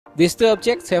These two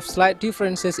objects have slight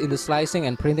differences in the slicing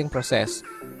and printing process.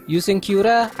 Using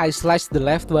Cura, I sliced the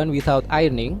left one without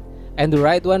ironing and the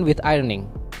right one with ironing.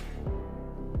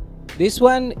 This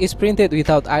one is printed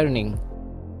without ironing.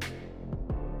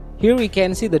 Here we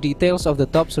can see the details of the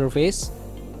top surface.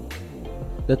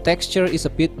 The texture is a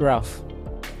bit rough.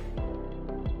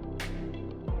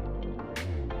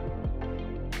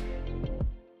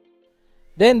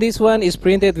 Then this one is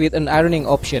printed with an ironing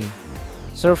option.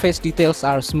 Surface details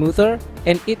are smoother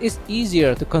and it is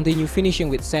easier to continue finishing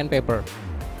with sandpaper.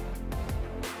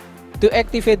 To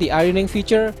activate the ironing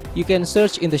feature, you can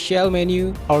search in the shell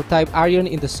menu or type iron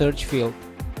in the search field.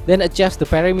 Then adjust the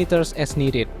parameters as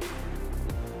needed.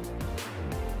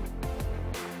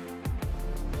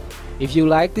 If you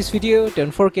like this video,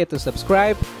 don't forget to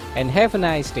subscribe and have a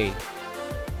nice day.